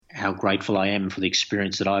how grateful I am for the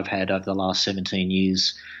experience that I've had over the last 17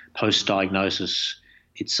 years post-diagnosis.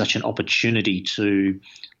 It's such an opportunity to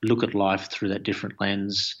look at life through that different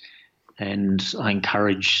lens, and I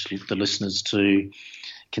encourage the listeners to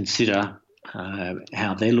consider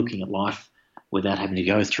how they're looking at life without having to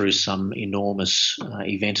go through some enormous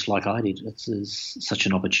event like I did. It's such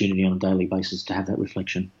an opportunity on a daily basis to have that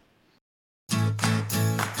reflection.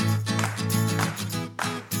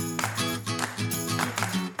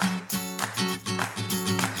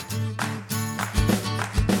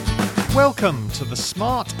 Welcome to the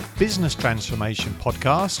Smart Business Transformation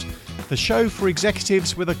Podcast, the show for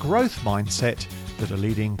executives with a growth mindset that are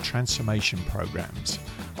leading transformation programs.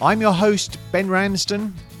 I'm your host, Ben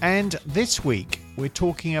Ramsden, and this week we're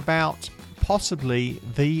talking about possibly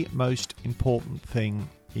the most important thing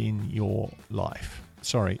in your life.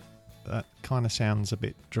 Sorry, that kind of sounds a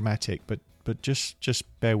bit dramatic, but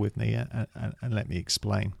just bear with me and let me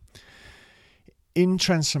explain. In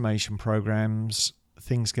transformation programs,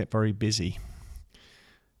 things get very busy.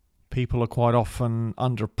 People are quite often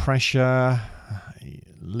under pressure,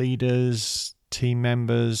 leaders, team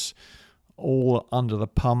members, all under the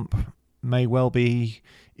pump, may well be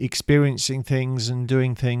experiencing things and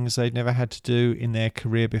doing things they've never had to do in their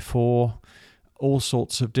career before, all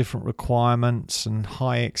sorts of different requirements and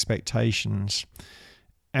high expectations.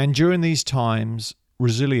 And during these times,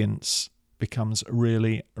 resilience becomes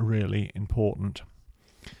really, really important.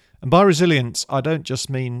 And by resilience, I don't just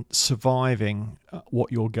mean surviving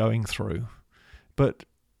what you're going through, but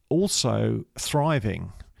also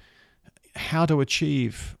thriving, how to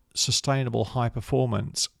achieve sustainable high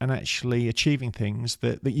performance and actually achieving things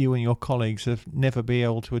that you and your colleagues have never been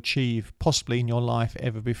able to achieve, possibly in your life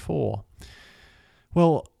ever before.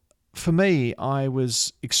 Well, for me, I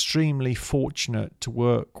was extremely fortunate to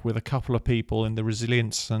work with a couple of people in the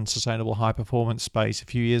resilience and sustainable high performance space a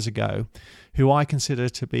few years ago who I consider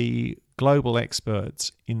to be global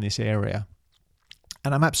experts in this area.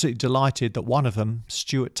 And I'm absolutely delighted that one of them,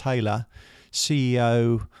 Stuart Taylor,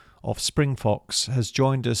 CEO of SpringFox, has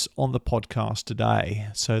joined us on the podcast today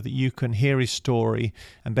so that you can hear his story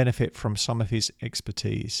and benefit from some of his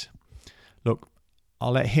expertise. Look,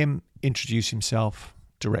 I'll let him introduce himself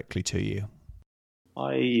directly to you.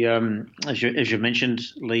 I, as you mentioned,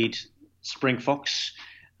 lead SpringFox,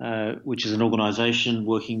 which is an organisation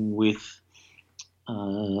working with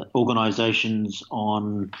organisations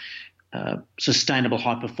on sustainable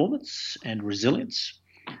high performance and resilience.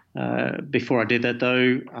 Before I did that,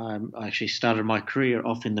 though, I actually started my career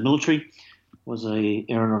off in the military. Was a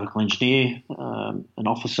aeronautical engineer, an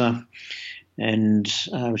officer, and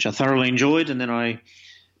which I thoroughly enjoyed. And then I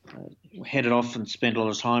headed off and spent a lot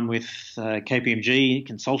of time with KPMG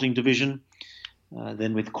consulting division,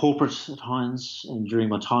 then with corporate at Heinz. And during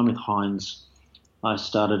my time with Heinz, I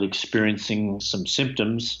started experiencing some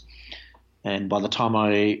symptoms. And by the time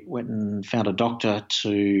I went and found a doctor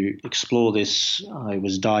to explore this, I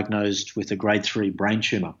was diagnosed with a grade 3 brain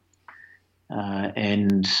tumour.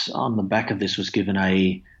 And on the back of this was given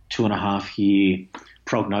a 2.5-year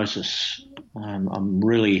prognosis. I'm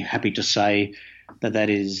really happy to say that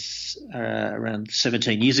is around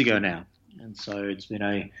 17 years ago now. And so it's been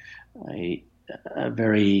a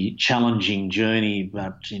very challenging journey,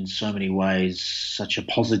 but in so many ways such a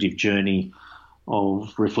positive journey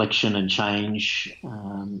of reflection and change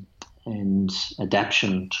and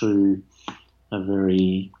adaptation to a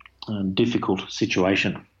very difficult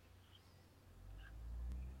situation.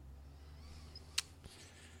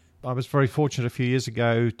 I was very fortunate a few years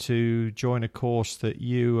ago to join a course that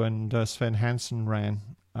you and Sven Hansen ran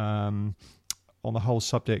on the whole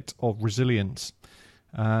subject of resilience.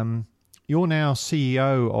 You're now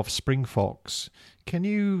CEO of SpringFox. Can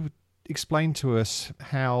you explain to us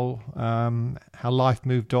how life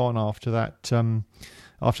moved on after that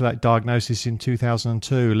diagnosis in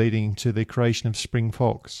 2002, leading to the creation of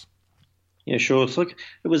SpringFox? Yeah, sure. So look,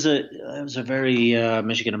 it was a very,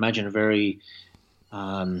 as you can imagine, a very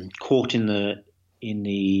caught in the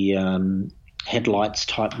headlights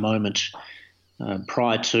type moment.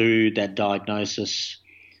 Prior to that diagnosis,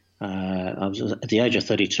 I was at the age of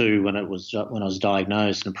 32 when I was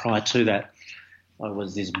diagnosed, and prior to that, I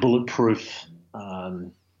was this bulletproof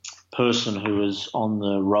person who was on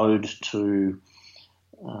the road to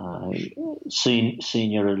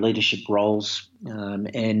senior leadership roles,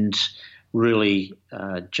 and really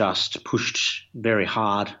just pushed very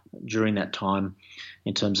hard during that time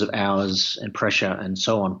in terms of hours and pressure and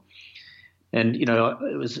so on. And it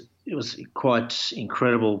was quite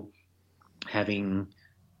incredible having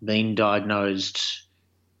been diagnosed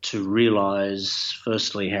to realise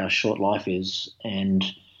firstly how short life is, and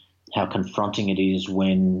how confronting it is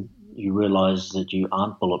when you realise that you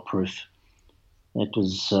aren't bulletproof. It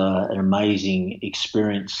was an amazing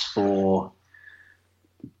experience for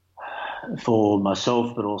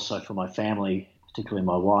myself, but also for my family, particularly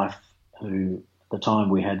my wife, who at the time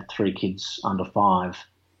we had 3 kids under 5.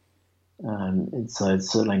 And so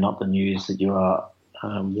it's certainly not the news that you are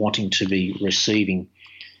wanting to be receiving.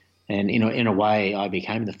 And in a way, I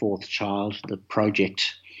became the 4th child, the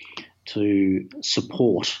project to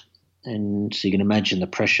support. And so you can imagine the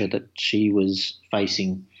pressure that she was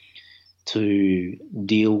facing to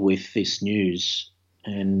deal with this news.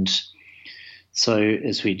 And so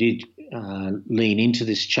as we did lean into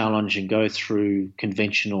this challenge and go through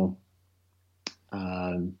conventional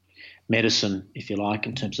medicine, if you like,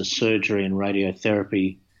 in terms of surgery and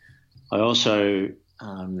radiotherapy, I also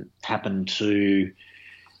happened to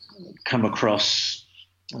come across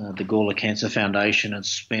the Gawler Cancer Foundation and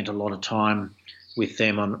spent a lot of time with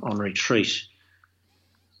them on retreat.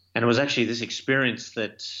 And it was actually this experience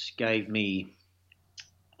that gave me,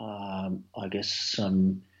 I guess,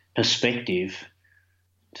 some perspective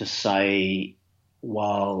to say,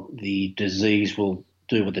 while the disease will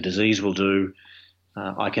do what the disease will do,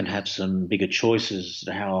 I can have some bigger choices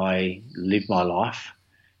to how I live my life,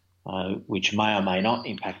 which may or may not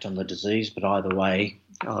impact on the disease, but either way,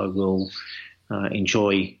 I will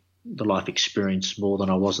enjoy the life experience more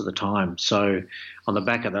than I was at the time. So on the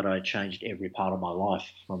back of that, I changed every part of my life,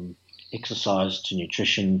 from exercise to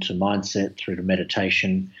nutrition to mindset through to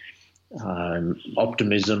meditation,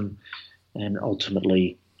 optimism, and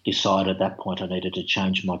ultimately decided at that point I needed to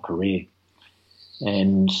change my career.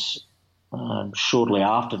 And shortly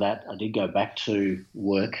after that, I did go back to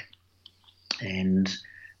work, and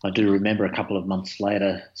I do remember a couple of months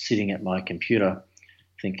later sitting at my computer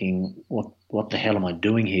thinking, what the hell am I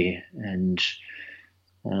doing here? And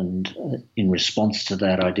in response to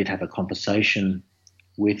that, I did have a conversation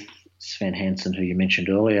with Sven Hansen, who you mentioned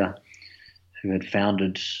earlier, who had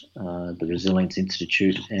founded the Resilience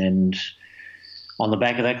Institute. And on the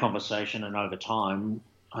back of that conversation and over time,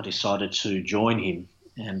 I decided to join him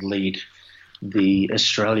and lead the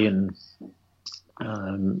Australian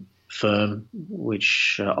firm,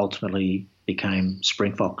 which ultimately became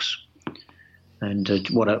Springfox. And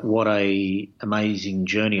what a amazing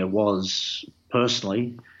journey it was,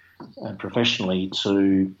 personally and professionally,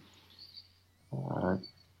 to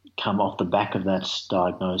come off the back of that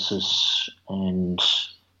diagnosis and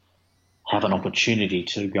have an opportunity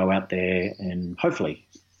to go out there and hopefully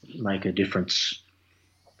make a difference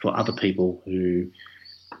for other people who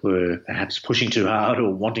were perhaps pushing too hard or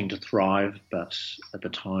wanting to thrive, but at the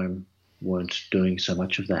time weren't doing so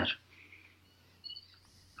much of that.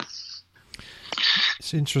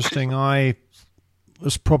 It's interesting. I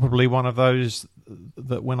was probably one of those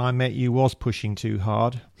that when I met you was pushing too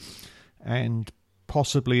hard, and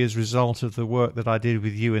possibly as a result of the work that I did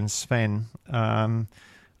with you and Sven,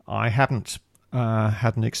 I hadn't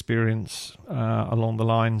had an experience along the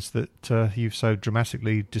lines that you've so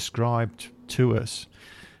dramatically described to us.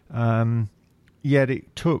 Yet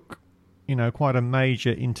it took, quite a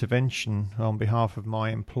major intervention on behalf of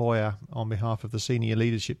my employer, on behalf of the senior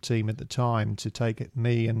leadership team at the time, to take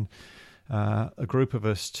me and a group of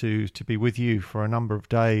us to be with you for a number of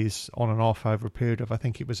days on and off over a period of, I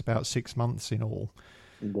think it was about 6 months in all.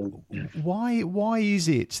 Why is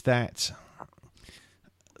it that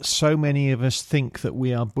so many of us think that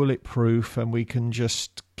we are bulletproof and we can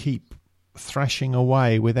just keep thrashing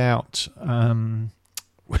away without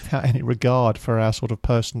any regard for our sort of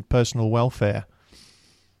personal welfare?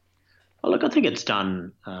 Well, look, I think it's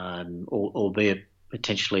done, albeit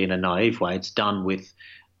potentially in a naive way, it's done with,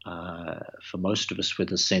 for most of us,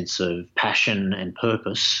 with a sense of passion and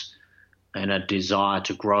purpose and a desire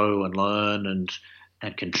to grow and learn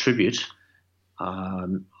and contribute.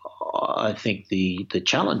 I think the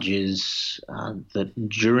challenge is that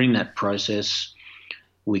during that process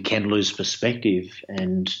we can lose perspective,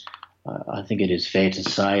 and I think it is fair to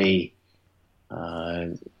say,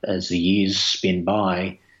 as the years spin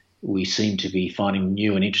by, we seem to be finding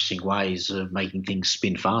new and interesting ways of making things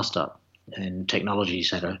spin faster, and technology's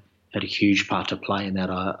had a huge part to play in that,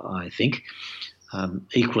 I think.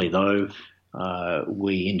 Equally, though,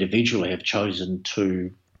 we individually have chosen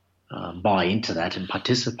to buy into that and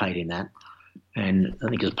participate in that, and I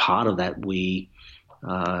think as part of that we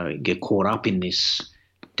get caught up in this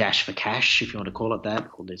dash for cash, if you want to call it that,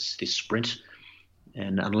 or this sprint.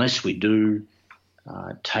 And unless we do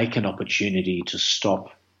take an opportunity to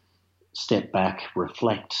stop, step back,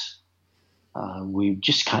 reflect, we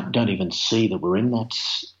just don't even see that we're in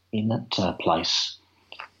that place.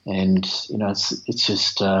 And it's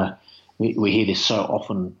just we hear this so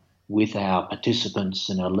often with our participants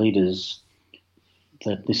and our leaders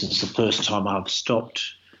that this is the first time I've stopped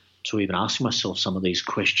to even ask myself some of these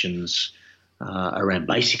questions around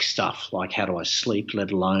basic stuff like how do I sleep,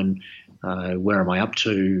 let alone where am I up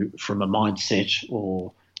to from a mindset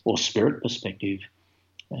or spirit perspective.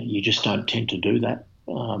 You just don't tend to do that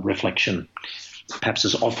reflection perhaps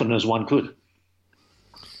as often as one could.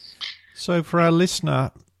 So for our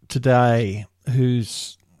listener today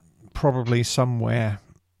who's probably somewhere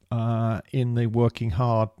in the working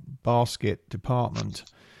hard basket department,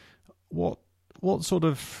 what sort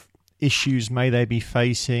of issues may they be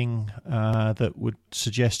facing that would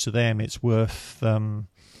suggest to them it's worth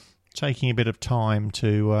taking a bit of time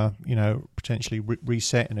to potentially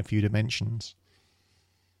reset in a few dimensions?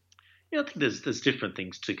 Yeah, I think there's different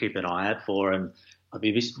things to keep an eye out for, and I'd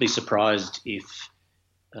be surprised if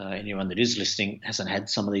anyone that is listening hasn't had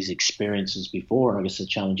some of these experiences before. I guess the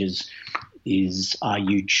challenge is are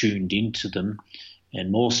you tuned into them,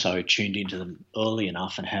 and more so tuned into them early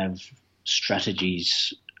enough and have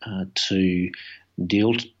strategies to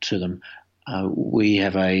deal to them. We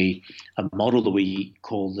have a model that we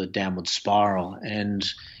call the downward spiral, and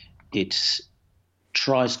it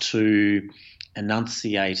tries to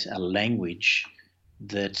enunciate a language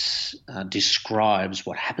that describes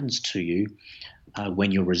what happens to you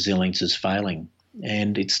when your resilience is failing.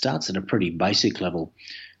 And it starts at a pretty basic level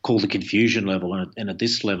called the confusion level. And at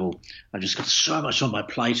this level, I've just got so much on my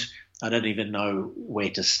plate, I don't even know where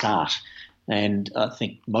to start. And I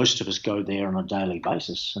think most of us go there on a daily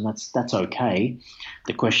basis, and that's okay.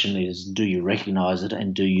 The question is, do you recognise it,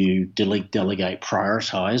 and do you delete, delegate,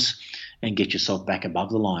 prioritise, and get yourself back above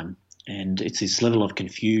the line? And it's this level of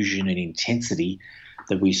confusion and intensity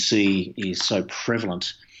that we see is so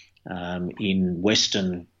prevalent in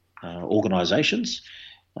Western organisations.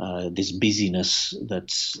 This busyness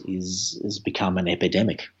that has become an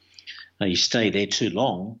epidemic. You stay there too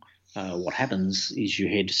long, what happens is you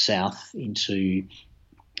head south into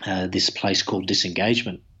this place called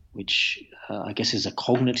disengagement, which I guess is a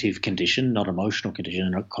cognitive condition, not emotional condition,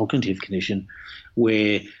 and a cognitive condition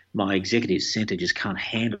where my executive centre just can't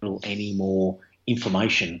handle any more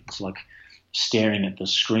information. It's like staring at the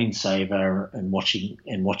screensaver and watching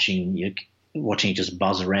it just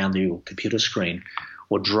buzz around your computer screen,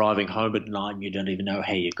 or driving home at night and you don't even know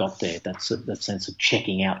how you got there. That's that sense of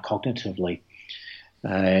checking out cognitively.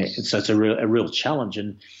 So it's a real challenge,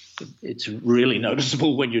 and it's really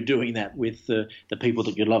noticeable when you're doing that with the people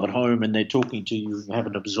that you love at home and they're talking to you, you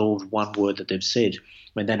haven't absorbed one word that they've said.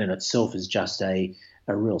 I mean, that in itself is just a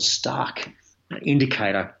real stark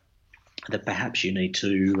indicator that perhaps you need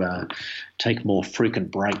to take more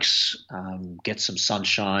frequent breaks, get some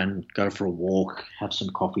sunshine, go for a walk, have some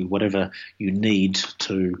coffee, whatever you need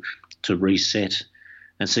to reset.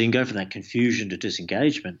 And so you can go from that confusion to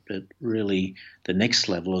disengagement, but really the next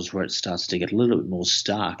level is where it starts to get a little bit more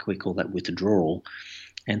stark. We call that withdrawal.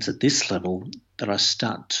 And it's at this level that I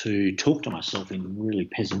start to talk to myself in really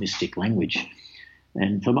pessimistic language.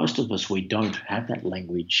 And for most of us, we don't have that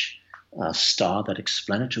language style, that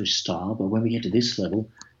explanatory style. But when we get to this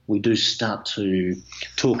level, we do start to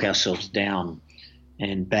talk ourselves down,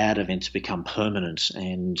 and bad events become permanent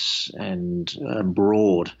and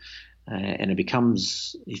broad. And it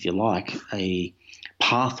becomes, if you like, a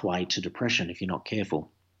pathway to depression if you're not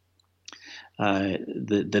careful.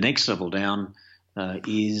 The next level down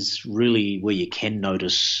is really where you can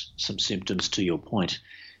notice some symptoms, to your point.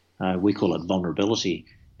 We call it vulnerability.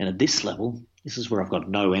 And at this level, this is where I've got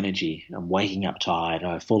no energy. I'm waking up tired.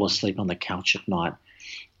 I fall asleep on the couch at night.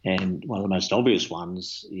 And one of the most obvious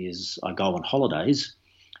ones is I go on holidays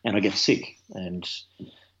and I get sick. And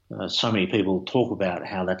so many people talk about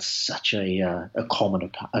how that's such a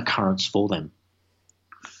common occurrence for them.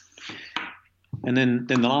 And then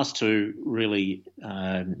the last two really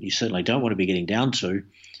you certainly don't want to be getting down to,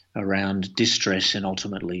 around distress and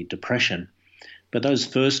ultimately depression. But those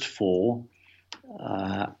first four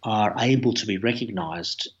are able to be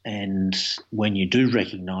recognised, and when you do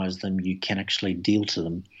recognise them, you can actually deal to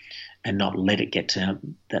them and not let it get to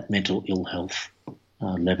that mental ill health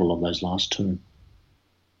level of those last two.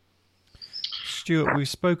 Stuart, we've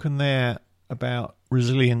spoken there about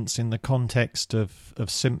resilience in the context of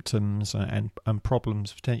symptoms and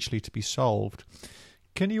problems potentially to be solved.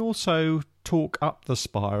 Can you also talk up the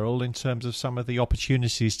spiral in terms of some of the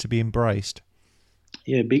opportunities to be embraced?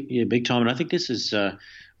 Yeah, big time. And I think this is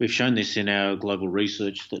we've shown this in our global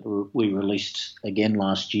research that we released again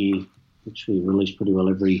last year, which we release pretty well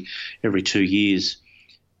every 2 years.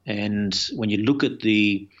 And when you look at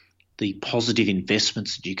the positive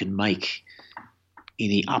investments that you can make in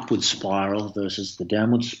the upward spiral versus the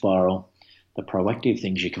downward spiral, the proactive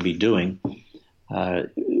things you can be doing,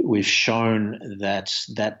 we've shown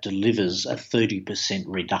that delivers a 30%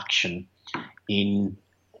 reduction in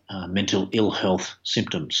mental ill health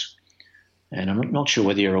symptoms. And I'm not sure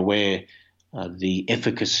whether you're aware the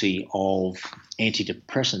efficacy of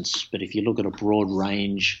antidepressants, but if you look at a broad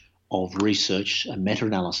range of research, a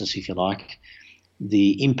meta-analysis, if you like,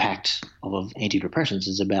 the impact of antidepressants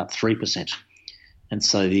is about 3%. And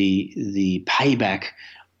so the payback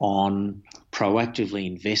on proactively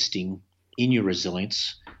investing in your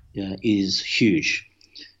resilience is huge.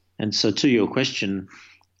 And so to your question,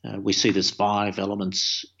 we see there's 5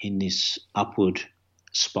 elements in this upward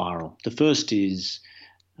spiral. The first is,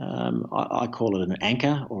 I call it an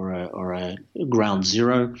anchor or a ground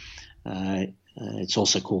zero. It's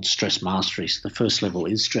also called stress mastery. So the first level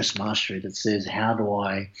is stress mastery, that says, how do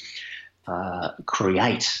I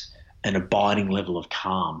create an abiding level of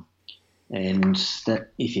calm? And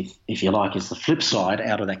that, if you like, is the flip side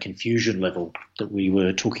out of that confusion level that we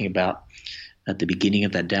were talking about at the beginning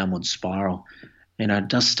of that downward spiral. And it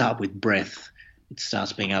does start with breath. It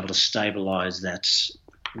starts being able to stabilize that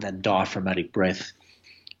diaphragmatic breath.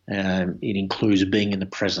 It includes being in the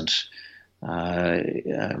present.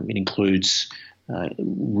 It includes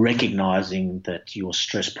recognizing that your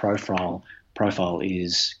stress profile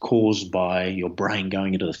is caused by your brain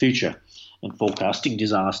going into the future and forecasting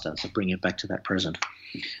disaster, so bring it back to that present.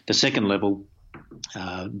 The second level,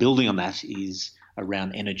 building on that, is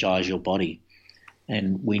around energize your body.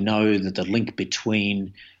 And we know that the link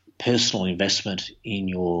between personal investment in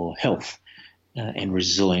your health and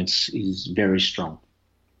resilience is very strong.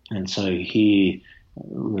 And so here,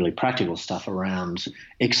 really practical stuff around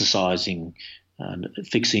exercising,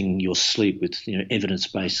 fixing your sleep with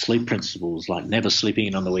evidence-based sleep principles like never sleeping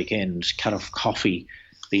in on the weekend, cut off coffee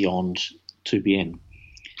beyond 2 p.m.,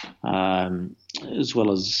 as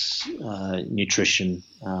well as nutrition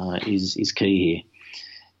is key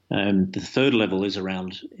here. The third level is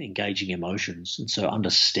around engaging emotions, and so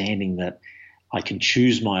understanding that I can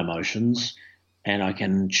choose my emotions and I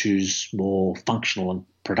can choose more functional and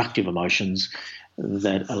productive emotions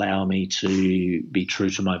that allow me to be true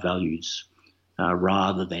to my values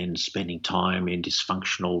rather than spending time in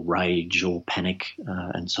dysfunctional rage or panic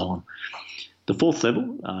and so on. The fourth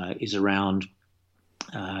level is around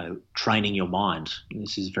training your mind.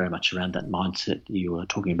 This is very much around that mindset you were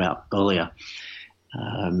talking about earlier.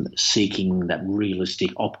 Seeking that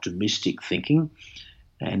realistic, optimistic thinking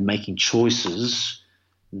and making choices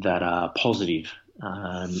that are positive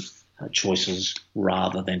choices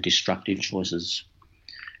rather than destructive choices.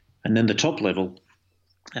 And then the top level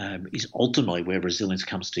is ultimately where resilience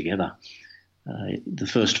comes together. The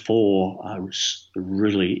first 4 are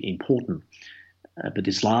really important, but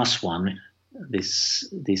this last one,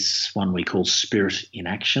 this one we call spirit in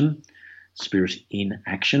action. Spirit in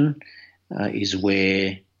action is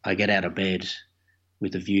where I get out of bed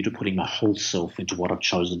with a view to putting my whole self into what I've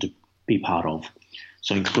chosen to be part of.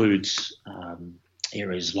 So it includes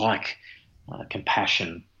areas like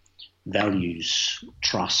compassion, values,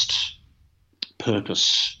 trust,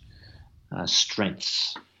 purpose,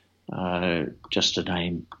 strengths, just to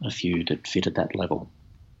name a few that fit at that level.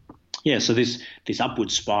 Yeah, so this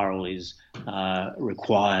upward spiral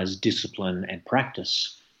requires discipline and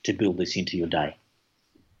practice to build this into your day.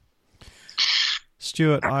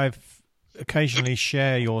 Stuart, I've occasionally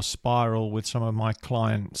share your spiral with some of my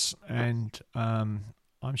clients, and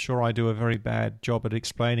I'm sure I do a very bad job at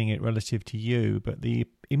explaining it relative to you, but the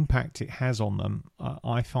impact it has on them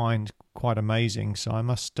I find quite amazing. So I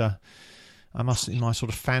must in my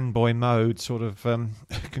sort of fanboy mode sort of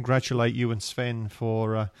congratulate you and Sven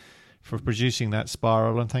for producing that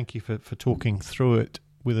spiral, and thank you for talking through it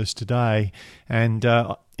with us today. And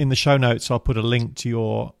in the show notes I'll put a link to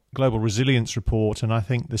your Global Resilience Report, and I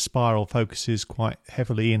think the spiral focuses quite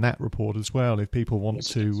heavily in that report as well if people want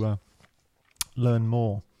to learn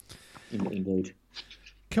more. Indeed.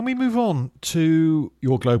 Can we move on to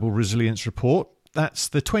your Global Resilience Report? That's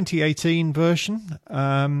the 2018 version,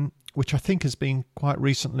 which I think has been quite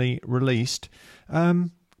recently released.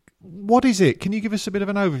 What is it? Can you give us a bit of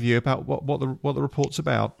an overview about what the report's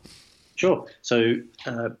about? Sure. So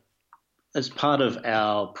as part of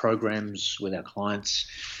our programs with our clients,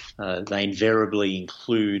 they invariably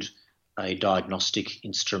include a diagnostic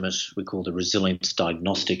instrument we call the Resilience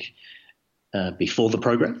Diagnostic before the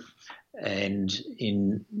program. And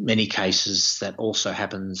in many cases, that also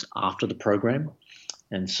happens after the program.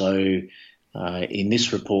 And so in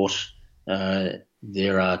this report,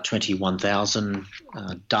 there are 21,000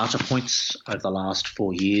 data points over the last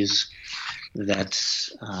 4 years that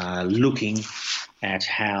are looking at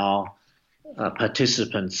how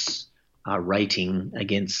participants rating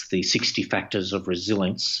against the 60 factors of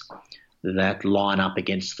resilience that line up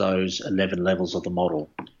against those 11 levels of the model.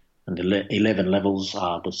 And the 11 levels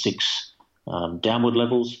are the 6 downward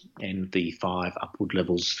levels and the 5 upward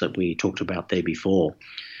levels that we talked about there before.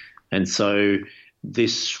 And so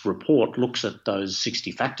this report looks at those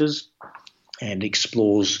 60 factors and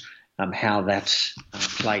explores how that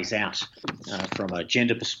plays out from a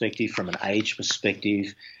gender perspective, from an age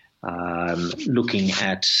perspective, looking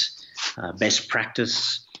at best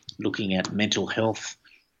practice, looking at mental health,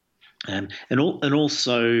 and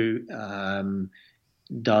also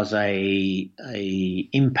does a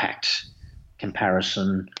impact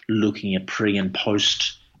comparison, looking at pre and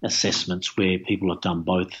post assessments where people have done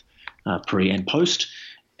both pre and post.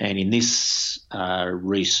 And in this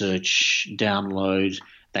research download,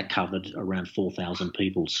 that covered around 4,000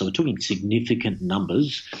 people. So we're talking significant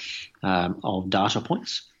numbers of data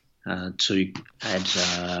points to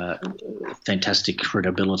add fantastic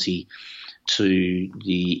credibility to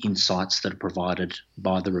the insights that are provided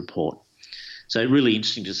by the report. So really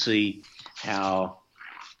interesting to see how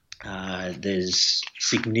there's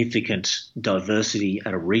significant diversity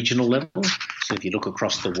at a regional level. So if you look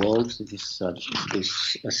across the world, this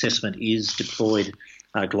assessment is deployed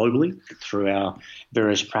globally through our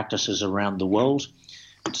various practices around the world,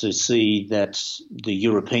 to see that the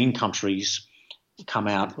European countries come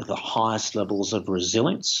out with the highest levels of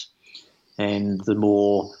resilience, and the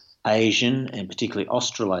more Asian and particularly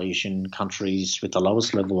Australasian countries with the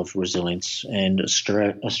lowest level of resilience, and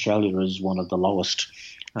Australia is one of the lowest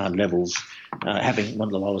levels, having one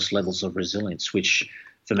of the lowest levels of resilience, which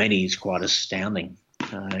for many is quite astounding.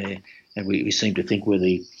 And we seem to think we're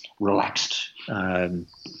the relaxed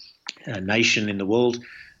nation in the world.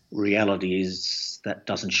 Reality is that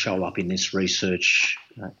doesn't show up in this research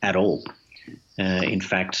at all. In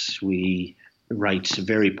fact, we rate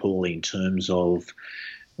very poorly in terms of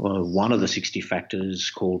one of the 60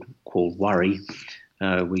 factors called worry.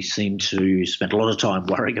 We seem to spend a lot of time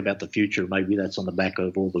worrying about the future. Maybe that's on the back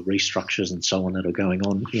of all the restructures and so on that are going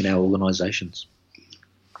on in our organisations.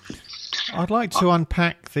 I'd like to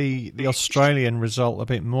unpack the Australian result a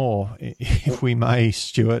bit more, if we may,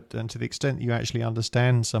 Stuart, and to the extent you actually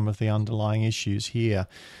understand some of the underlying issues here.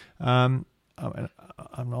 I've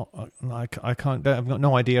got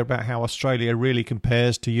no idea about how Australia really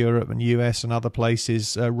compares to Europe and US and other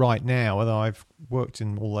places right now, although I've worked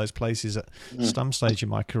in all those places at some stage in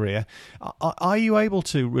my career. Are you able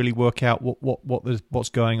to really work out what's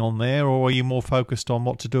going on there, or are you more focused on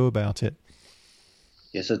what to do about it?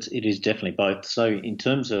 Yes, it is definitely both. So in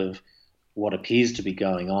terms of what appears to be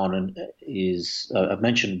going on, and is I've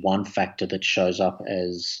mentioned one factor that shows up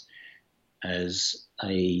as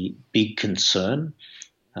a big concern.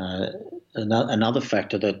 Another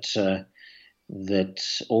factor that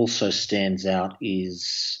also stands out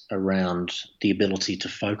is around the ability to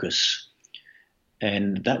focus.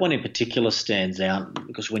 And that one in particular stands out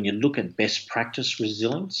because when you look at best practice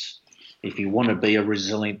resilience, if you want to be a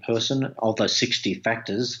resilient person, of those 60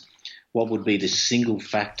 factors, what would be the single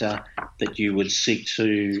factor that you would seek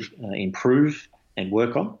to improve and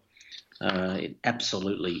work on? It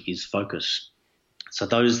absolutely is focus. So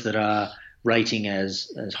those that are rating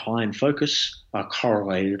as high in focus are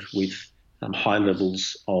correlated with high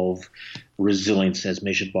levels of resilience as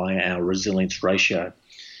measured by our resilience ratio.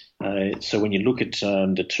 So when you look at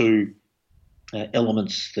the two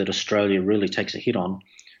elements that Australia really takes a hit on,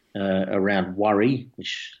 around worry,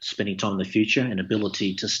 which is spending time in the future, and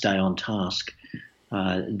ability to stay on task,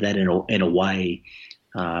 that in a way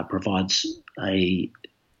provides a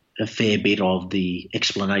fair bit of the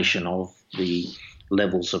explanation of the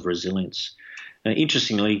levels of resilience.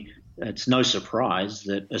 Interestingly, it's no surprise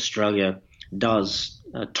that Australia does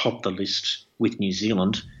top the list with New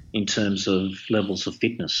Zealand in terms of levels of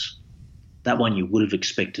fitness. That one you would have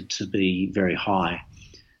expected to be very high.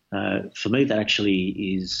 For me, that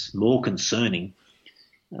actually is more concerning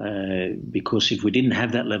because if we didn't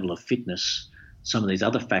have that level of fitness, some of these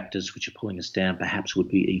other factors which are pulling us down perhaps would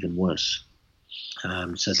be even worse.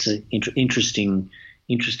 So it's an interesting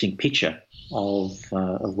picture of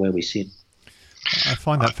where we sit. I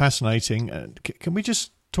find that fascinating. Can we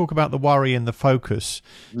just talk about the worry and the focus?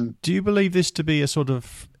 Do you believe this to be a sort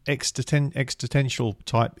of existential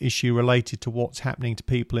type issue related to what's happening to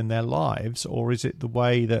people in their lives, or is it the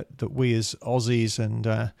way that we as Aussies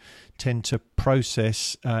and tend to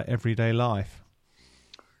process everyday life?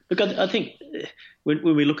 Look, I think when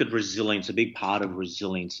we look at resilience, a big part of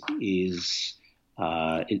resilience is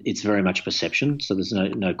it's very much perception. So there's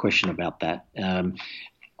no question about that. And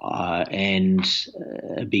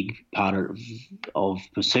a big part of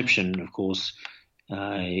perception, of course,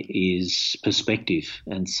 is perspective.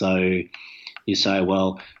 And so you say,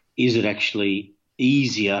 well, is it actually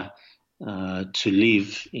easier to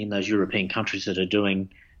live in those European countries that are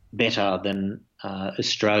doing better than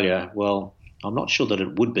Australia? Well, I'm not sure that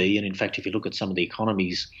it would be. And in fact, if you look at some of the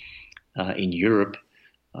economies in Europe,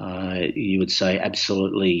 you would say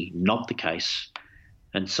absolutely not the case.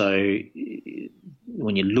 And so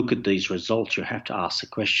when you look at these results, you have to ask the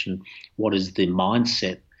question, what is the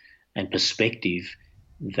mindset and perspective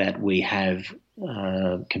that we have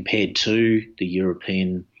compared to the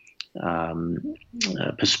European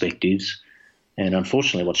perspectives? And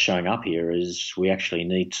unfortunately, what's showing up here is we actually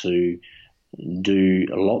need to do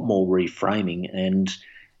a lot more reframing and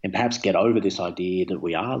perhaps get over this idea that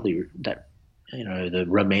we are the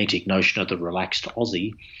romantic notion of the relaxed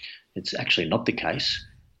Aussie. It's actually not the case,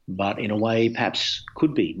 but in a way perhaps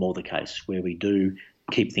could be more the case, where we do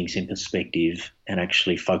keep things in perspective and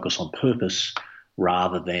actually focus on purpose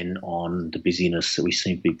rather than on the busyness that we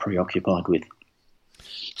seem to be preoccupied with.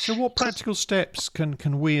 So what practical steps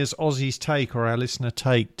can we as Aussies take, or our listener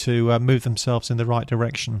take, to move themselves in the right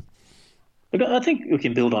direction? Look, I think we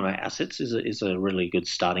can build on our assets is a really good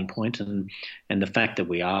starting point, and the fact that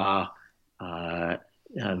we are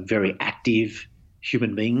very active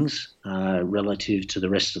human beings relative to the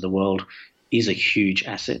rest of the world is a huge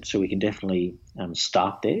asset. So we can definitely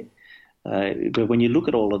start there. But when you look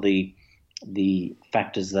at all of the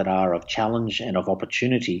factors that are of challenge and of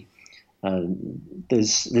opportunity,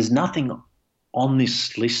 there's nothing on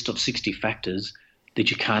this list of 60 factors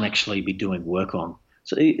that you can't actually be doing work on.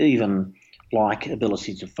 So even like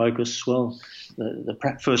ability to focus, well, the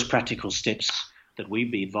first practical steps that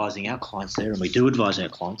we'd be advising our clients there, and we do advise our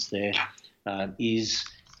clients there, is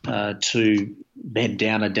to bed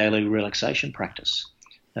down a daily relaxation practice,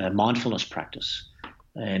 mindfulness practice.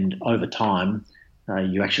 And over time,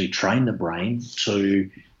 you actually train the brain to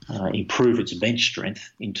improve its bench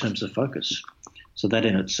strength in terms of focus. So that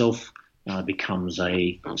in itself becomes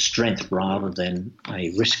a strength rather than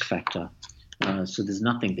a risk factor. So there's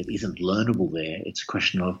nothing that isn't learnable there. It's a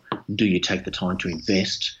question of, do you take the time to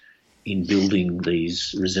invest in building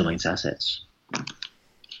these resilience assets?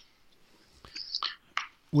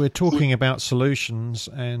 We're talking about solutions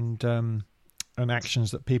and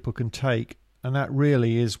actions that people can take, and that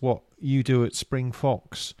really is what you do at Spring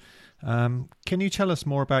Fox. Can you tell us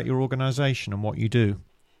more about your organisation and what you do?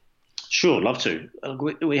 Sure, love to.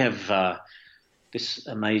 We have this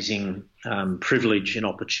amazing privilege and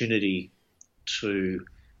opportunity to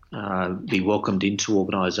be welcomed into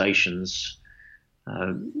organisations,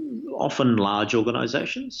 often large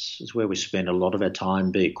organisations, is where we spend a lot of our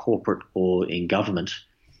time, be it corporate or in government,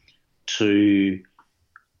 to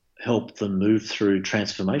help them move through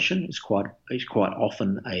transformation. It's quite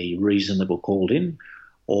often a reason that we're called in,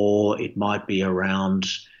 or it might be around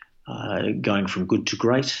going from good to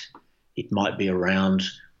great. It might be around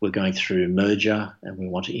we're going through merger and we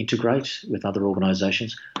want to integrate with other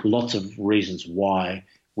organisations. Lots of reasons why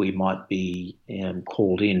we might be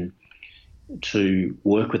called in to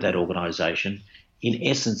work with that organisation. In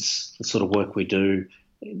essence, the sort of work we do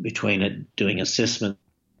between doing assessment,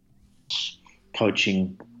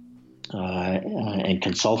 coaching and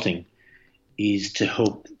consulting is to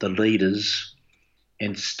help the leaders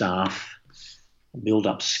and staff build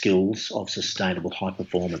up skills of sustainable high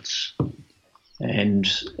performance.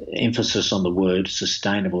 And emphasis on the word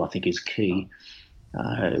sustainable, I think, is key.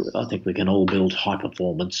 I think we can all build high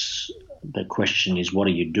performance. The question is, what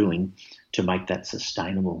are you doing to make that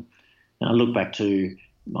sustainable? And I look back to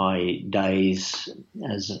my days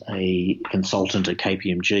as a consultant at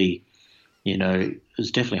KPMG. It was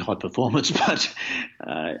definitely high performance, but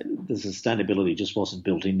the sustainability just wasn't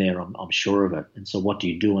built in there, I'm sure of it. And so what do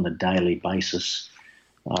you do on a daily basis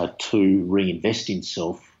to reinvest in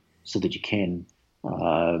self so that you can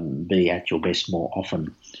be at your best more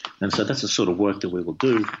often? And so that's the sort of work that we will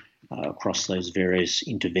do across those various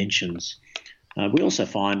interventions. We also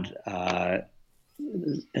find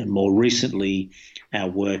more recently our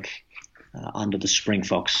work under the Spring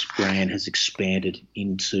Fox brand has expanded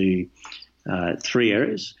into three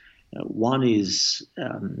areas. One is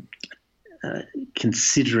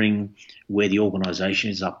considering where the organisation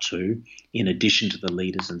is up to in addition to the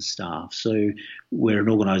leaders and staff. So where an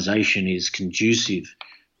organisation is conducive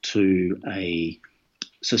to a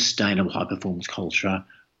sustainable high-performance culture,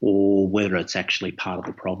 or whether it's actually part of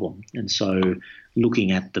the problem. And so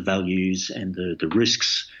looking at the values and the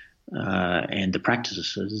risks and the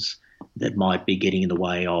practices that might be getting in the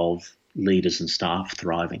way of leaders and staff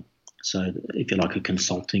thriving. So if you like, a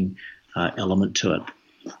consulting element to it.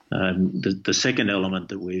 The second element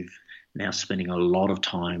that we've now spending a lot of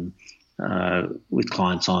time with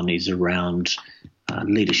clients on is around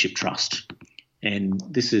leadership trust. And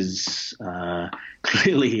this is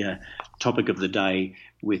clearly a topic of the day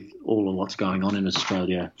with all of what's going on in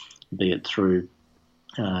Australia, be it through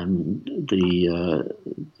the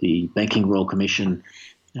Banking Royal Commission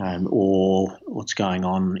or what's going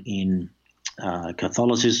on in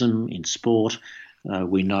Catholicism, in sport.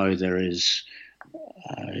 We know there is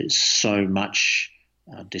so much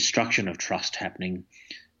destruction of trust happening.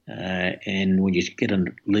 And when you get a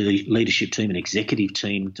leadership team, an executive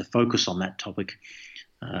team to focus on that topic,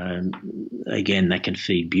 again, that can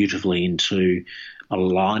feed beautifully into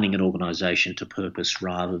aligning an organisation to purpose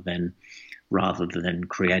rather than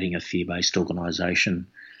creating a fear-based organisation.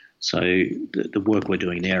 So the work we're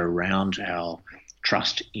doing there around our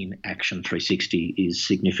Trust in Action 360 is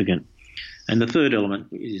significant. And the third element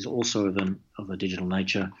is also of a digital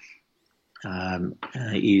nature,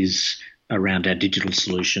 is around our digital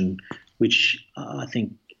solution, which I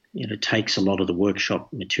think takes a lot of the workshop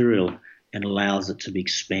material and allows it to be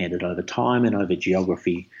expanded over time and over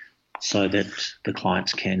geography so that the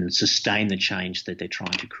clients can sustain the change that they're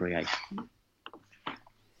trying to create.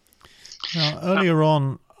 Now, earlier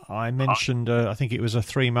on, I mentioned, I think it was a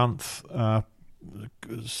 3-month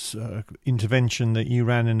intervention that you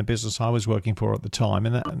ran in the business I was working for at the time,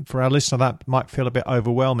 and that, for our listener, that might feel a bit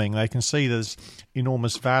overwhelming. They can see there's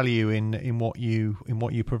enormous value in what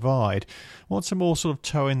you provide. What's a more sort of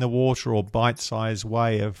toe in the water or bite-sized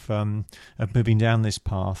way of moving down this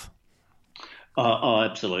path? Oh,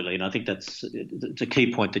 absolutely, and I think that's a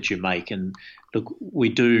key point that you make. And look, we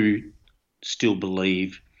do still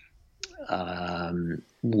believe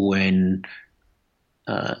when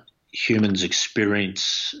humans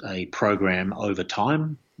experience a program over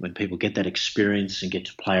time, when people get that experience and get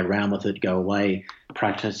to play around with it, go away,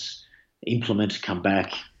 practice, implement, come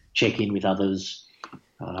back, check in with others,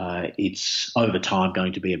 it's over time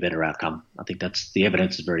going to be a better outcome. I think the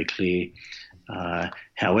evidence is very clear.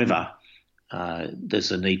 However,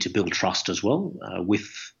 there's a need to build trust as well with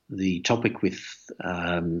the topic, with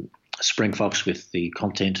SpringFox, with the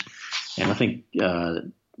content. And I think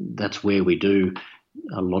that's where we do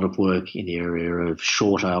a lot of work in the area of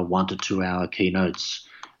shorter 1 to 2 hour keynotes,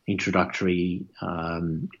 introductory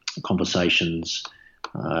conversations,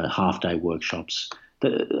 half-day workshops.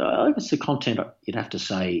 I guess the content, you'd have to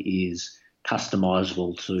say, is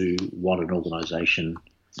customisable to what an organisation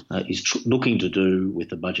is looking to do with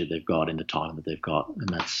the budget they've got in the time that they've got, and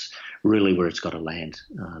that's really where it's got to land.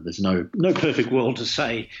 There's no perfect world to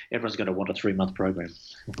say everyone's going to want a 3-month program.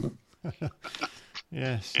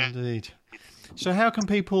 Yes, indeed. So how can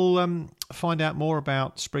people find out more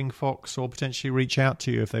about SpringFox or potentially reach out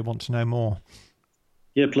to you if they want to know more?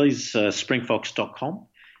 Yeah, please, springfox.com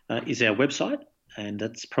is our website, and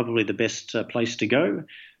that's probably the best place to go.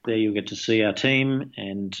 There you'll get to see our team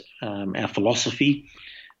and our philosophy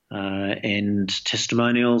and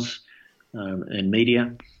testimonials and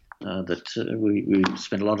media that we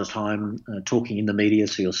spend a lot of time talking in the media,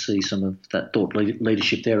 so you'll see some of that thought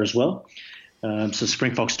leadership there as well. So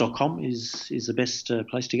springfox.com is the best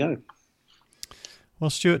place to go.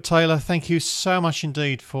 Well, Stuart Taylor, thank you so much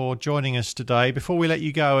indeed for joining us today. Before we let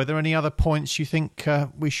you go, are there any other points you think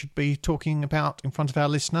we should be talking about in front of our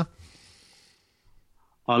listener?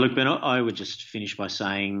 Oh, look, Ben, I would just finish by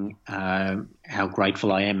saying how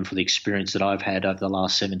grateful I am for the experience that I've had over the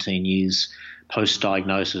last 17 years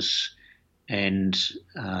post-diagnosis. And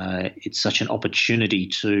it's such an opportunity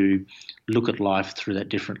to look at life through that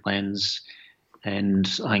different lens. And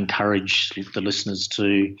I encourage the listeners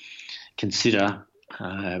to consider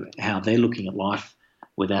how they're looking at life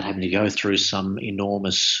without having to go through some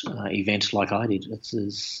enormous event like I did.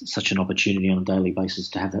 It's such an opportunity on a daily basis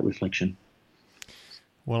to have that reflection.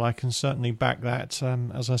 Well, I can certainly back that.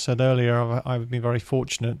 As I said earlier, I've been very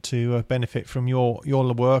fortunate to benefit from your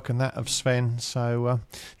work and that of Sven. So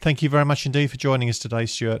thank you very much indeed for joining us today,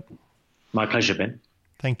 Stuart. My pleasure, Ben.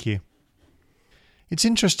 Thank you. It's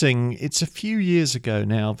interesting. It's a few years ago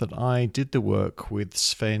now that I did the work with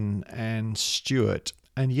Sven and Stuart,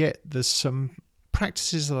 and yet there's some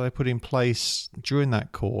practices that I put in place during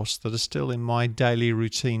that course that are still in my daily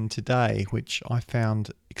routine today, which I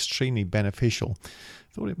found extremely beneficial.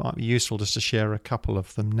 I thought it might be useful just to share a couple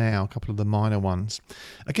of them now, a couple of the minor ones.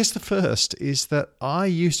 I guess the first is that I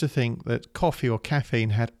used to think that coffee or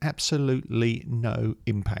caffeine had absolutely no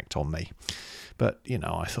impact on me. But,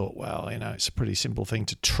 I thought, well, it's a pretty simple thing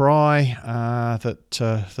to try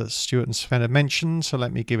that Stuart and Sven had mentioned, so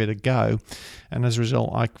let me give it a go. And as a result,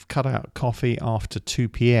 I've cut out coffee after 2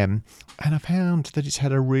 p.m. and I found that it's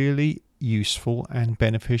had a really useful and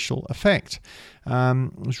beneficial effect.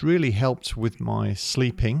 It was really helped with my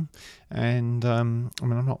sleeping, and I'm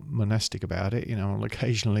not monastic about it. I'll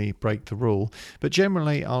occasionally break the rule, but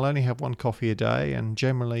generally I'll only have one coffee a day, and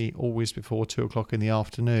generally always before 2:00 in the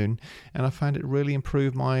afternoon. And I found it really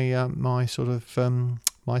improved my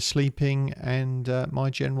my sleeping and my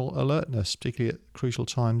general alertness, particularly at crucial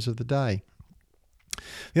times of the day.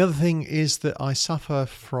 The other thing is that I suffer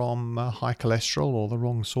from high cholesterol, or the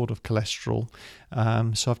wrong sort of cholesterol.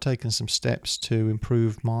 So I've taken some steps to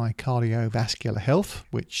improve my cardiovascular health,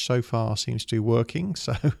 which so far seems to be working.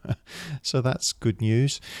 So that's good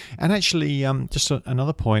news. And actually, just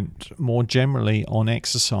another point more generally on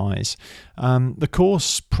exercise. The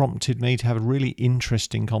course prompted me to have a really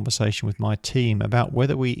interesting conversation with my team about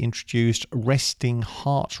whether we introduced resting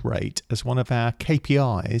heart rate as one of our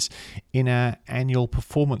KPIs in our annual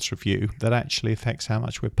performance review that actually affects how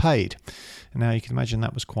much we're paid. And now you can imagine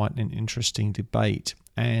that was quite an interesting debate.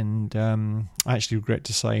 And I actually regret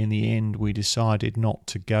to say in the end we decided not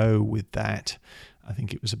to go with that. I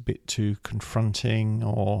think it was a bit too confronting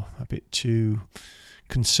or a bit too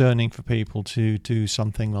concerning for people to do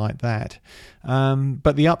something like that.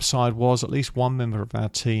 But the upside was at least one member of our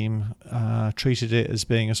team treated it as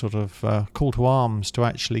being a sort of call to arms to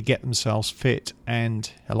actually get themselves fit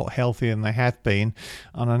and a lot healthier than they have been.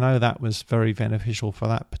 And I know that was very beneficial for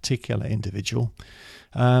that particular individual.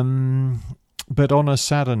 But on a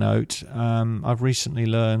sadder note, I've recently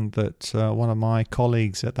learned that one of my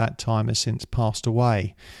colleagues at that time has since passed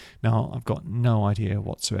away. Now, I've got no idea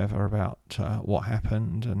whatsoever about what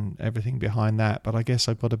happened and everything behind that, but I guess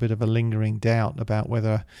I've got a bit of a lingering doubt about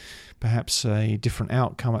whether perhaps a different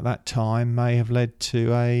outcome at that time may have led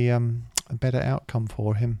to a better outcome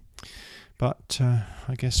for him. But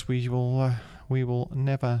I guess we will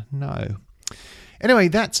never know. Anyway,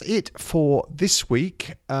 that's it for this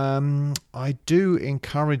week. I do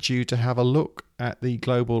encourage you to have a look at the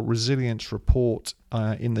Global Resilience Report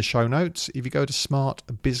in the show notes. If you go to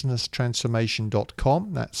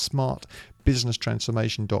smartbusinesstransformation.com, that's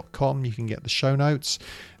smartbusinesstransformation.com, you can get the show notes.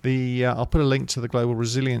 I'll put a link to the Global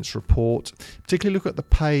Resilience Report. Particularly look at the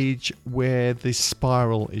page where the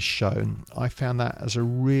spiral is shown. I found that as a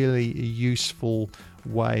really useful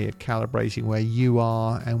way of calibrating where you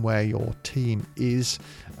are and where your team is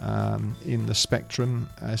in the spectrum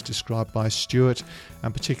as described by Stuart,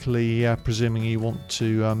 and particularly presuming you want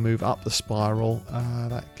to move up the spiral,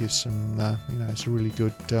 that gives some it's a really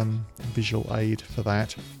good visual aid for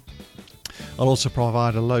that. I'll also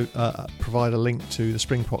provide a link to the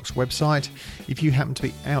Springfox website. If you happen to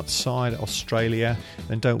be outside Australia,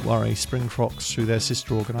 then don't worry. Springfox, through their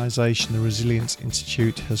sister organisation, the Resilience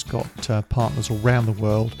Institute, has got partners all around the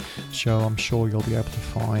world, so I'm sure you'll be able to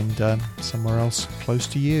find somewhere else close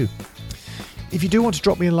to you. If you do want to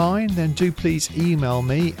drop me a line, then do please email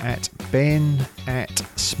me at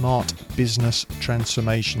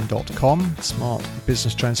ben@smartbusinesstransformation.com. Smart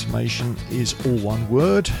Business Transformation is all one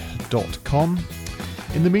word, .com.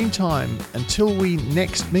 In the meantime, until we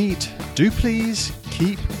next meet, do please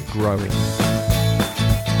keep growing.